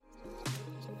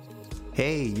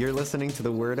Hey, you're listening to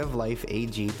the Word of Life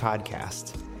AG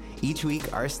podcast. Each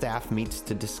week, our staff meets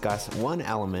to discuss one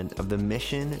element of the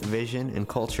mission, vision, and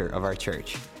culture of our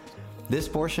church. This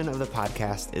portion of the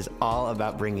podcast is all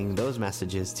about bringing those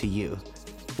messages to you.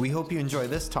 We hope you enjoy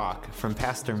this talk from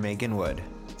Pastor Megan Wood.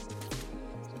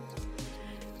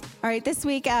 All right, this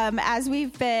week, as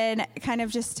we've been kind of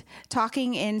just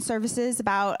talking in services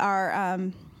about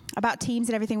our about teams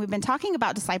and everything, we've been talking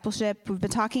about discipleship. We've been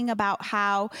talking about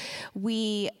how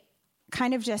we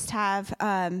kind of just have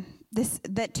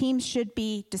that teams should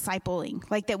be discipling,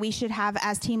 like that we should have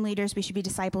as team leaders, we should be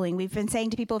discipling. We've been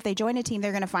saying to people, if they join a team,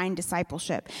 they're going to find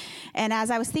discipleship. And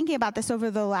as I was thinking about this over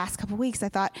the last couple of weeks, I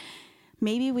thought,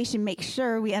 maybe we should make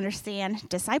sure we understand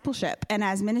discipleship. And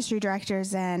as ministry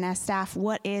directors and as staff,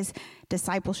 what is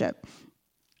discipleship?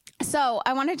 So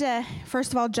I wanted to,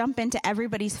 first of all, jump into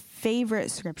everybody's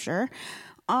favorite scripture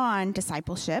on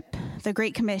discipleship, the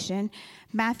Great Commission,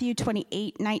 Matthew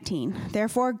 28:19.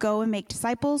 Therefore, go and make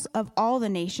disciples of all the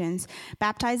nations,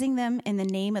 baptizing them in the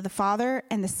name of the Father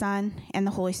and the Son and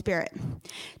the Holy Spirit.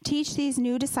 Teach these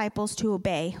new disciples to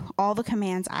obey all the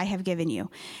commands I have given you,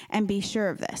 and be sure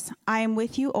of this: I am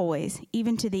with you always,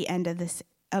 even to the end of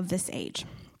this age.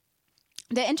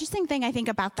 The interesting thing I think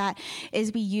about that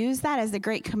is we use that as the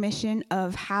Great Commission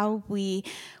of how we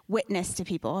witness to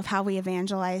people, of how we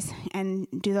evangelize and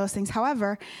do those things.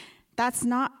 However, that's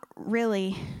not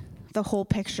really the whole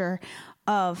picture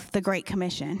of the Great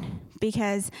Commission,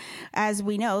 because as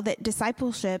we know, that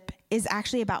discipleship is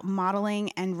actually about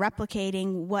modeling and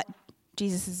replicating what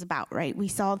Jesus is about, right? We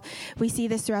see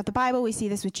this throughout the Bible. We see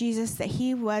this with Jesus, that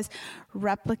he was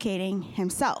replicating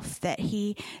himself, that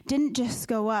he didn't just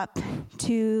go up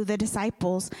to the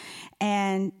disciples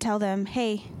and tell them,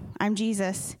 hey, I'm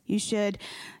Jesus. You should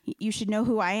know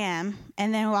who I am,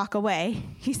 and then walk away.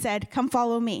 He said, come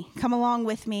follow me, come along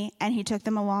with me. And he took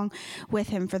them along with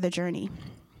him for the journey.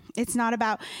 It's not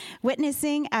about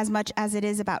witnessing as much as it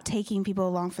is about taking people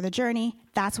along for the journey.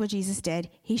 That's what Jesus did.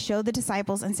 He showed the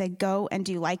disciples and said, go and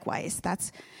do likewise.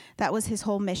 That was his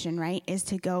whole mission, right? Is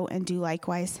to go and do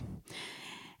likewise.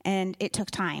 And it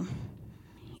took time.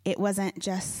 It wasn't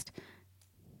just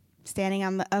standing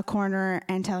on a corner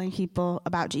and telling people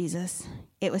about Jesus.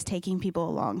 It was taking people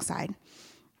alongside.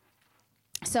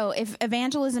 So if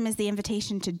evangelism is the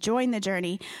invitation to join the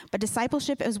journey, but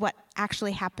discipleship is what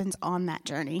actually happens on that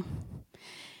journey.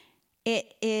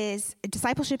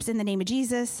 Discipleship's in the name of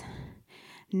Jesus,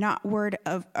 not word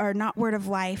of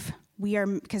life.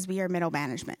 Because we are middle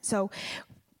management. So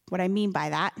what I mean by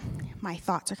that, my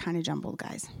thoughts are kind of jumbled,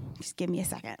 guys. Just give me a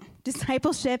second.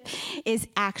 Discipleship is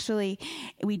actually,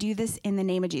 we do this in the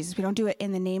name of Jesus. We don't do it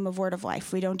in the name of Word of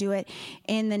Life. We don't do it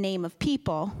in the name of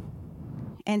people.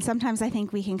 And sometimes I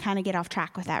think we can kind of get off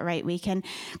track with that, right? We can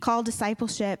call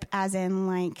discipleship as in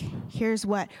like, here's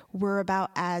what we're about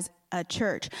as a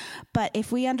church. But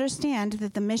if we understand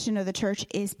that the mission of the church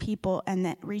is people and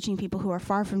that reaching people who are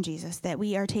far from Jesus, that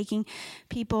we are taking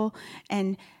people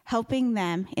and helping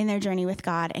them in their journey with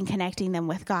God and connecting them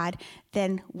with God,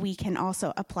 then we can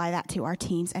also apply that to our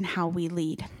teams and how we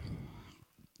lead.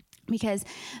 Because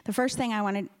the first thing I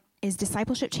wanted is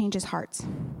discipleship changes hearts.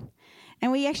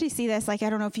 And we actually see this, like,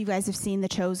 I don't know if you guys have seen The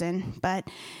Chosen, but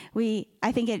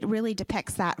I think it really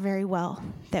depicts that very well,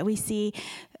 that we see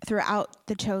throughout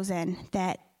The Chosen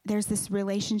that there's this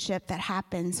relationship that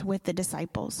happens with the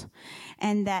disciples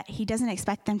and that he doesn't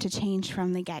expect them to change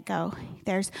from the get-go.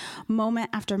 There's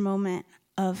moment after moment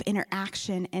of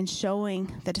interaction and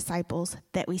showing the disciples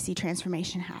that we see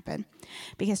transformation happen,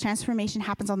 because transformation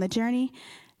happens on the journey,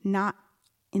 not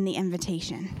in the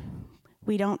invitation.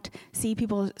 We don't see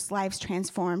people's lives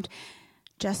transformed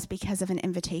just because of an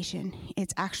invitation.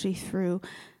 It's actually through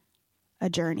a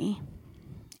journey.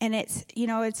 And it's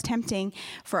tempting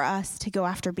for us to go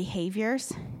after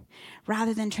behaviors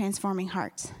rather than transforming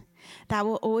hearts. That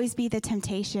will always be the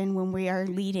temptation when we are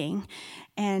leading.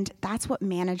 And that's what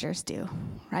managers do,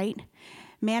 right?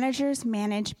 Managers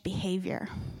manage behavior.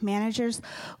 Managers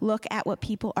look at what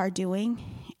people are doing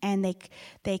and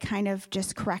they kind of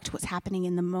just correct what's happening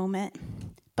in the moment.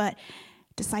 But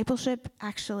discipleship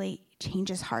actually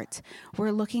changes hearts. We're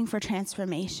looking for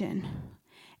transformation.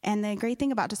 And the great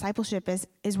thing about discipleship is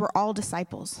we're all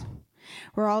disciples.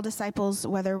 We're all disciples,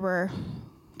 whether we're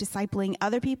discipling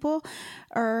other people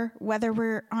or whether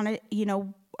we're on a,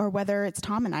 or whether it's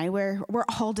Tom and I, we're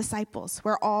all disciples.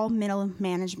 We're all middle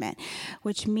management,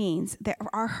 which means that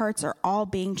our hearts are all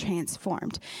being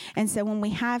transformed. And so when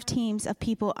we have teams of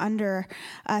people under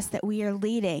us that we are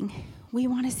leading, we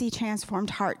want to see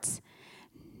transformed hearts.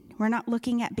 We're not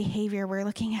looking at behavior, we're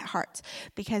looking at hearts,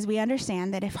 because we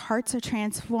understand that if hearts are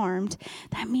transformed,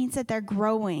 that means that they're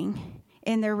growing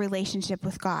in their relationship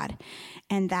with God,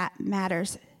 and that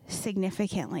matters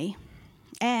significantly.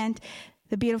 And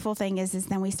the beautiful thing is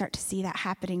then we start to see that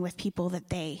happening with people that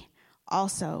they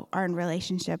also are in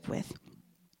relationship with.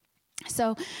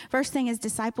 So first thing is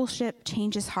discipleship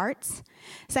changes hearts.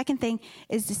 Second thing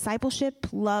is discipleship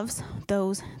loves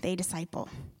those they disciple.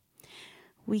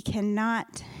 We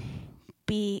cannot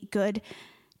be good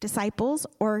disciples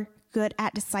or good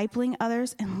at discipling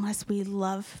others unless we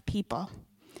love people.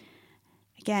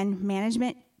 Again,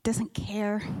 management doesn't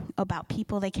care about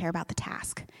people, they care about the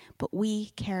task. But we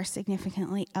care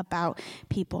significantly about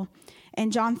people.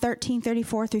 In John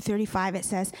 13:34-35, it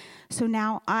says, "So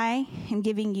now I am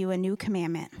giving you a new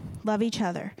commandment. Love each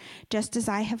other, just as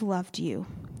I have loved you.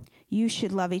 You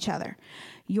should love each other.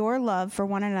 Your love for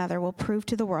one another will prove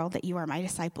to the world that you are my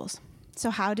disciples."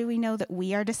 So how do we know that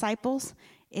we are disciples?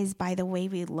 Is by the way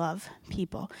we love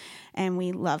people, and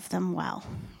we love them well,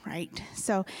 right?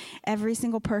 So every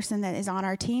single person that is on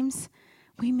our teams,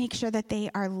 we make sure that they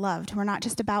are loved. We're not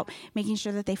just about making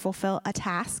sure that they fulfill a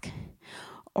task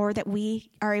or that we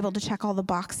are able to check all the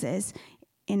boxes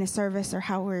in a service or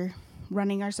how we're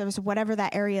running our service, whatever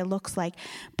that area looks like,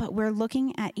 but we're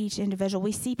looking at each individual.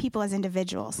 We see people as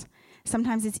individuals.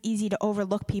 Sometimes it's easy to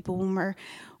overlook people when we're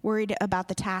worried about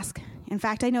the task. In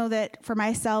fact, I know that for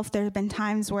myself, there have been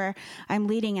times where I'm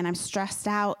leading and I'm stressed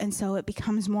out, and so it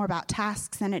becomes more about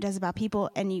tasks than it does about people,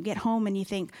 and you get home and you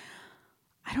think,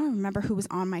 I don't remember who was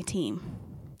on my team,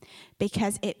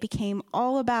 because it became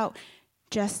all about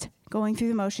just going through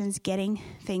the motions, getting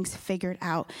things figured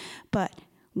out. But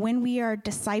when we are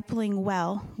discipling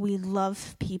well, we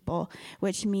love people,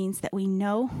 which means that we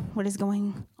know what is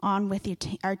going on with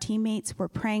our teammates. We're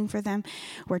praying for them.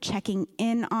 We're checking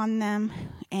in on them,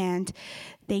 and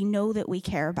they know that we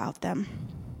care about them.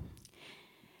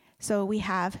 So we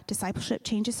have discipleship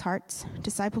changes hearts.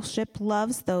 Discipleship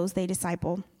loves those they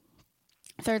disciple.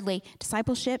 Thirdly,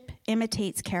 discipleship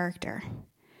imitates character.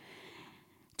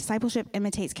 Discipleship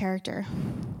imitates character,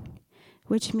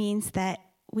 which means that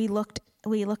we look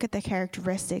at the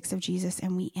characteristics of Jesus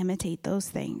and we imitate those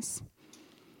things.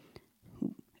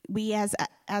 We as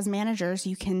managers,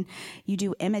 you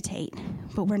do imitate,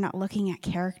 but we're not looking at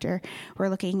character. We're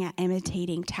looking at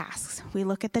imitating tasks. We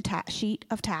look at the sheet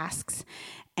of tasks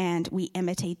and we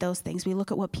imitate those things. We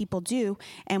look at what people do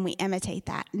and we imitate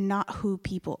that, not who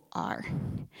people are.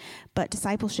 But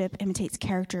discipleship imitates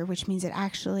character, which means it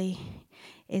actually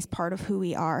is part of who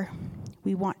we are.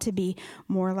 We want to be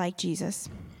more like Jesus.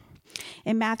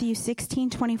 In Matthew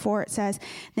 16:24, it says,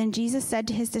 "Then Jesus said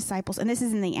to his disciples," and this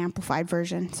is in the Amplified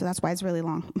version, so that's why it's really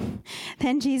long.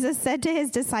 "Then Jesus said to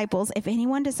his disciples, 'If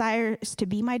anyone desires to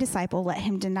be my disciple, let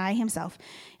him deny himself.'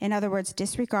 In other words,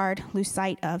 disregard, lose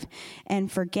sight of, and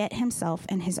forget himself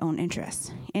and his own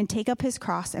interests, and take up his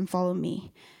cross and follow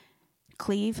me.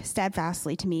 Cleave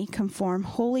steadfastly to me, conform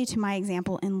wholly to my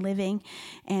example in living,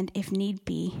 and if need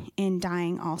be, in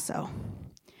dying also."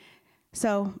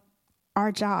 So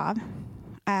our job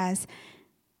as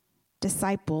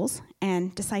disciples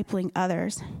and discipling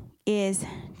others is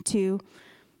to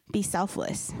be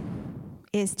selfless,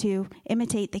 is to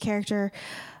imitate the character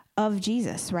of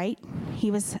Jesus, right?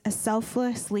 He was a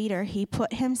selfless leader. He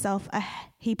put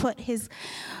his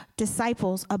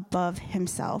disciples above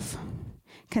himself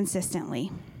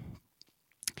consistently.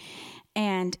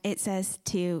 And it says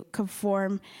to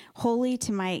conform wholly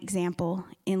to my example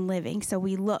in living. So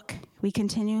we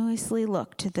continuously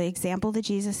look to the example that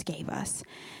Jesus gave us,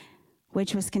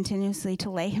 which was continuously to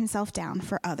lay himself down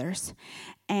for others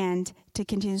and to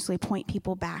continuously point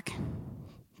people back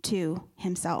to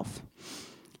himself.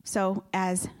 So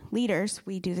as leaders,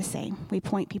 we do the same. We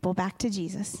point people back to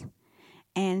Jesus,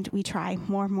 and we try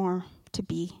more and more to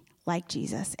be like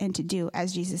Jesus and to do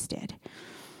as Jesus did.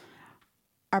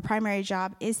 Our primary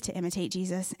job is to imitate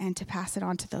Jesus and to pass it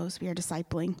on to those we are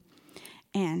discipling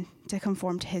and to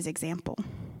conform to his example.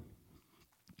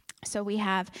 So we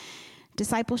have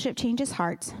discipleship changes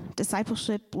hearts.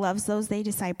 Discipleship loves those they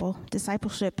disciple.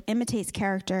 Discipleship imitates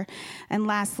character. And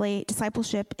lastly,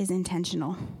 discipleship is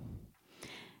intentional.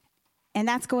 And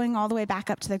that's going all the way back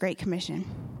up to the Great Commission.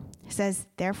 It says,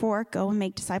 "Therefore, go and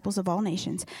make disciples of all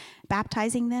nations,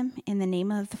 baptizing them in the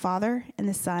name of the Father and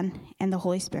the Son and the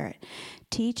Holy Spirit.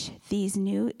 Teach these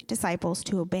new disciples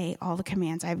to obey all the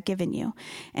commands I have given you,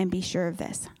 and be sure of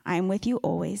this, I am with you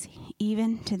always,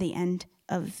 even to the end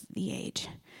of the age."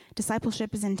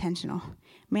 Discipleship is intentional.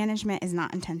 Management is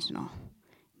not intentional.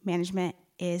 Management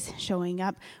is showing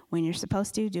up when you're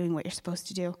supposed to, doing what you're supposed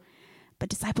to do. But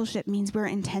discipleship means we're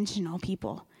intentional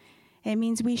people. It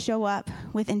means we show up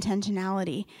with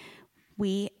intentionality.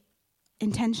 We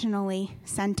intentionally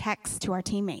send texts to our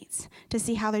teammates to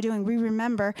see how they're doing. We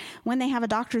remember when they have a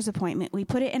doctor's appointment. We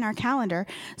put it in our calendar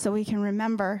so we can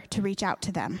remember to reach out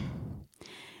to them.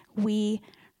 We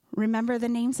remember the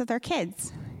names of their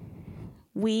kids.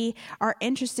 We are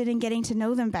interested in getting to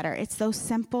know them better. It's those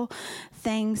simple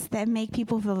things that make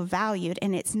people feel valued,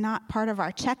 and it's not part of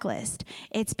our checklist.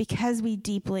 It's because we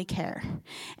deeply care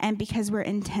and because we're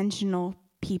intentional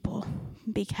people,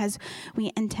 because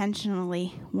we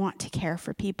intentionally want to care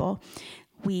for people.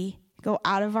 We go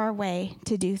out of our way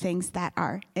to do things that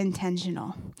are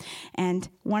intentional. And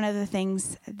one of the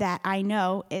things that I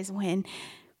know is when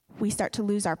we start to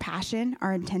lose our passion,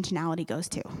 our intentionality goes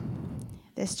too.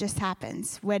 This just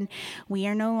happens. When we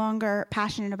are no longer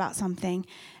passionate about something,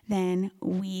 then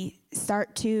we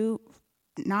start to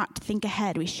not think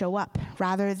ahead. We show up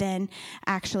rather than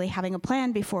actually having a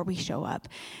plan before we show up.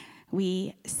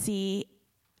 We see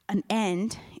an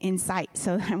end in sight.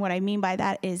 So what I mean by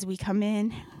that is we come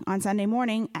in on Sunday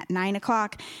morning at 9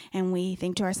 o'clock and we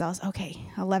think to ourselves, okay,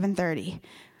 11:30.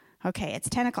 Okay, it's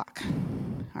 10 o'clock.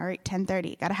 All right,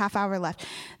 10:30. Got a half hour left.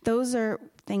 Those are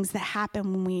things that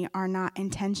happen when we are not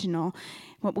intentional.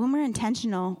 But when we're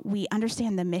intentional, we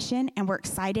understand the mission and we're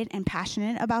excited and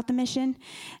passionate about the mission.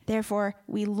 Therefore,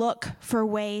 we look for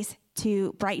ways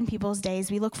to brighten people's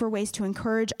days. We look for ways to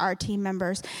encourage our team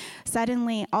members.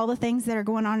 Suddenly, all the things that are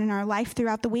going on in our life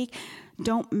throughout the week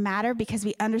don't matter because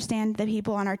we understand that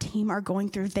people on our team are going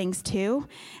through things too,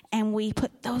 and we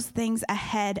put those things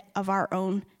ahead of our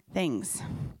own things.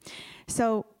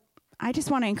 So I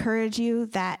just want to encourage you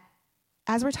that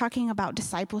as we're talking about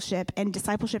discipleship and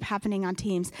discipleship happening on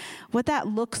teams, what that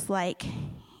looks like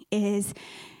is,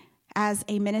 as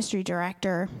a ministry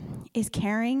director, is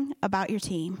caring about your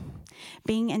team,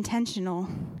 being intentional,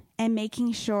 and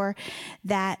making sure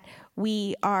that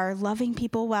we are loving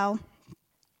people well,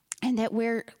 and that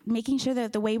we're making sure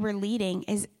that the way we're leading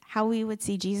is how we would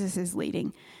see Jesus is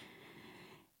leading.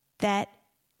 That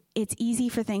it's easy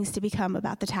for things to become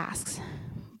about the tasks.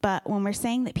 But when we're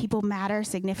saying that people matter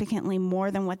significantly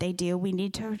more than what they do, we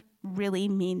need to really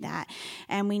mean that,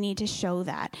 and we need to show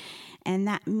that. And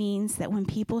that means that when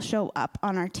people show up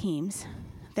on our teams,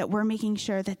 that we're making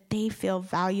sure that they feel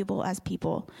valuable as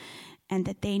people, and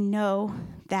that they know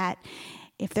that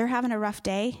if they're having a rough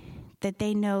day, that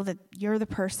they know that you're the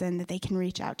person that they can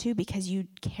reach out to because you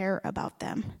care about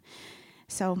them.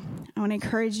 So I want to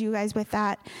encourage you guys with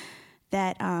that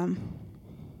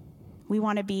we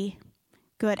want to be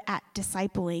good at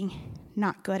discipling,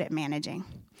 not good at managing.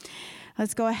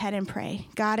 Let's go ahead and pray.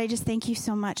 God, I just thank you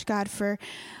so much, God, for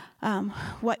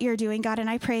what you're doing, God. And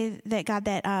I pray that, God,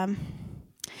 that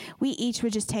we each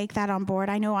would just take that on board.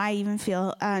 I know I even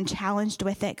feel challenged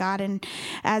with it, God. And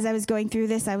as I was going through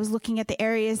this, I was looking at the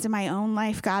areas in my own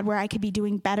life, God, where I could be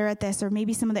doing better at this, or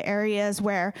maybe some of the areas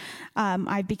where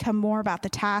I've become more about the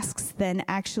tasks than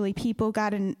actually people,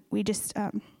 God. And we just...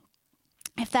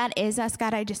 if that is us,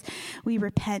 God, we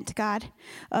repent, God,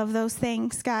 of those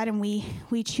things, God, and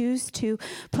we choose to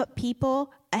put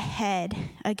people ahead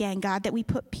again, God, that we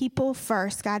put people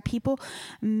first, God. People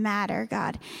matter,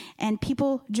 God, and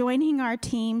people joining our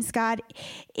teams, God,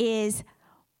 is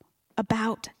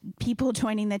about people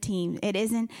joining the team. It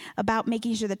isn't about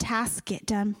making sure the tasks get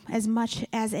done as much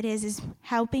as it is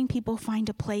helping people find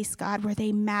a place, God, where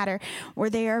they matter, where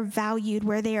they are valued,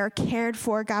 where they are cared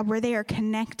for, God, where they are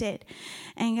connected.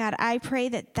 And God, I pray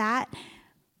that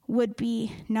would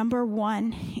be number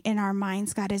one in our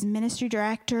minds, God, as ministry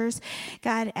directors,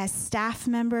 God, as staff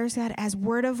members, God, as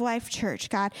Word of Life Church,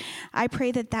 God. I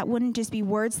pray that wouldn't just be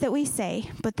words that we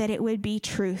say, but that it would be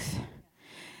truth.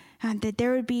 That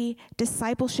there would be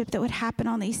discipleship that would happen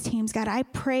on these teams. God, I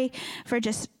pray for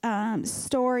just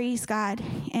stories, God,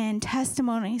 and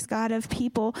testimonies, God, of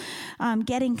people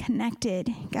getting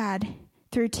connected, God,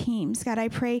 through teams. God, I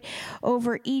pray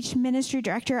over each ministry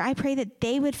director. I pray that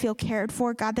they would feel cared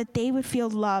for, God, that they would feel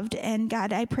loved. And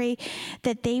God, I pray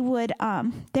that they would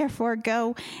therefore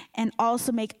go and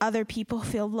also make other people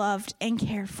feel loved and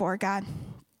cared for, God.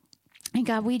 And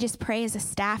God, we just pray as a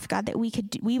staff, God, that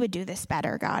we would do this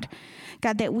better, God.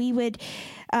 God, that we would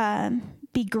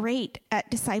be great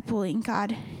at discipling,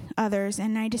 God, others.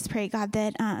 And I just pray, God,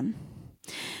 that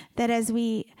as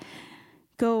we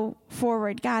go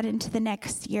forward, God, into the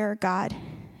next year, God,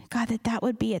 that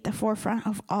would be at the forefront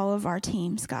of all of our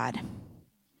teams, God.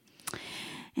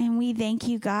 And we thank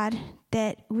you, God,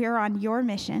 that we're on your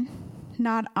mission,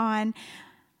 not on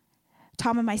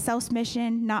Tom and myself's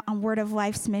mission, not on Word of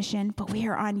Life's mission, but we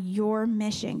are on your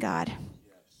mission, God.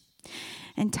 Yes.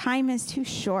 And time is too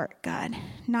short, God,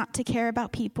 not to care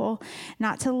about people,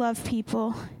 not to love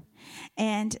people,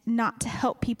 and not to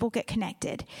help people get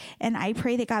connected. And I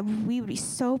pray that, God, we would be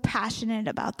so passionate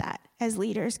about that as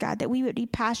leaders, God, that we would be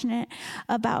passionate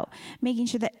about making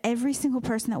sure that every single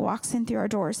person that walks in through our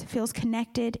doors feels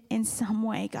connected in some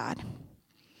way, God.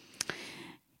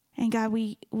 And God,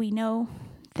 we know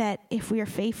that if we are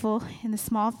faithful in the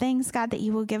small things, God, that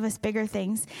you will give us bigger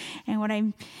things. And what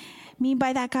I mean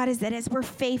by that, God, is that as we're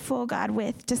faithful, God,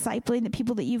 with discipling the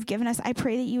people that you've given us, I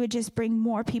pray that you would just bring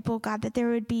more people, God, that there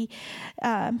wouldn't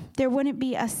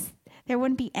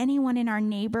be anyone in our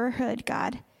neighborhood,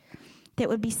 God, that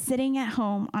would be sitting at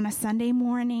home on a Sunday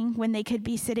morning when they could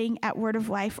be sitting at Word of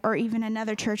Life or even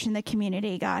another church in the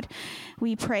community, God.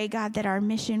 We pray, God, that our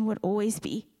mission would always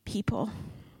be people,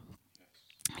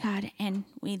 God, and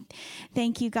we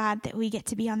thank you, God, that we get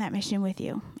to be on that mission with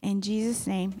you. In Jesus'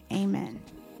 name, amen.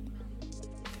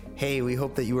 Hey, we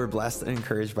hope that you were blessed and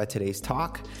encouraged by today's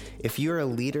talk. If you are a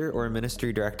leader or a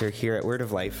ministry director here at Word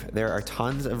of Life, there are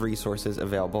tons of resources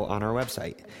available on our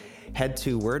website. Head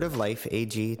to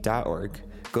wordoflifeag.org,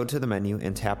 go to the menu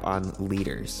and tap on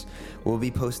Leaders. We'll be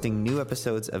posting new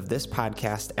episodes of this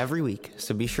podcast every week,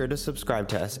 so be sure to subscribe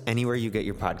to us anywhere you get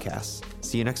your podcasts.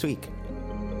 See you next week.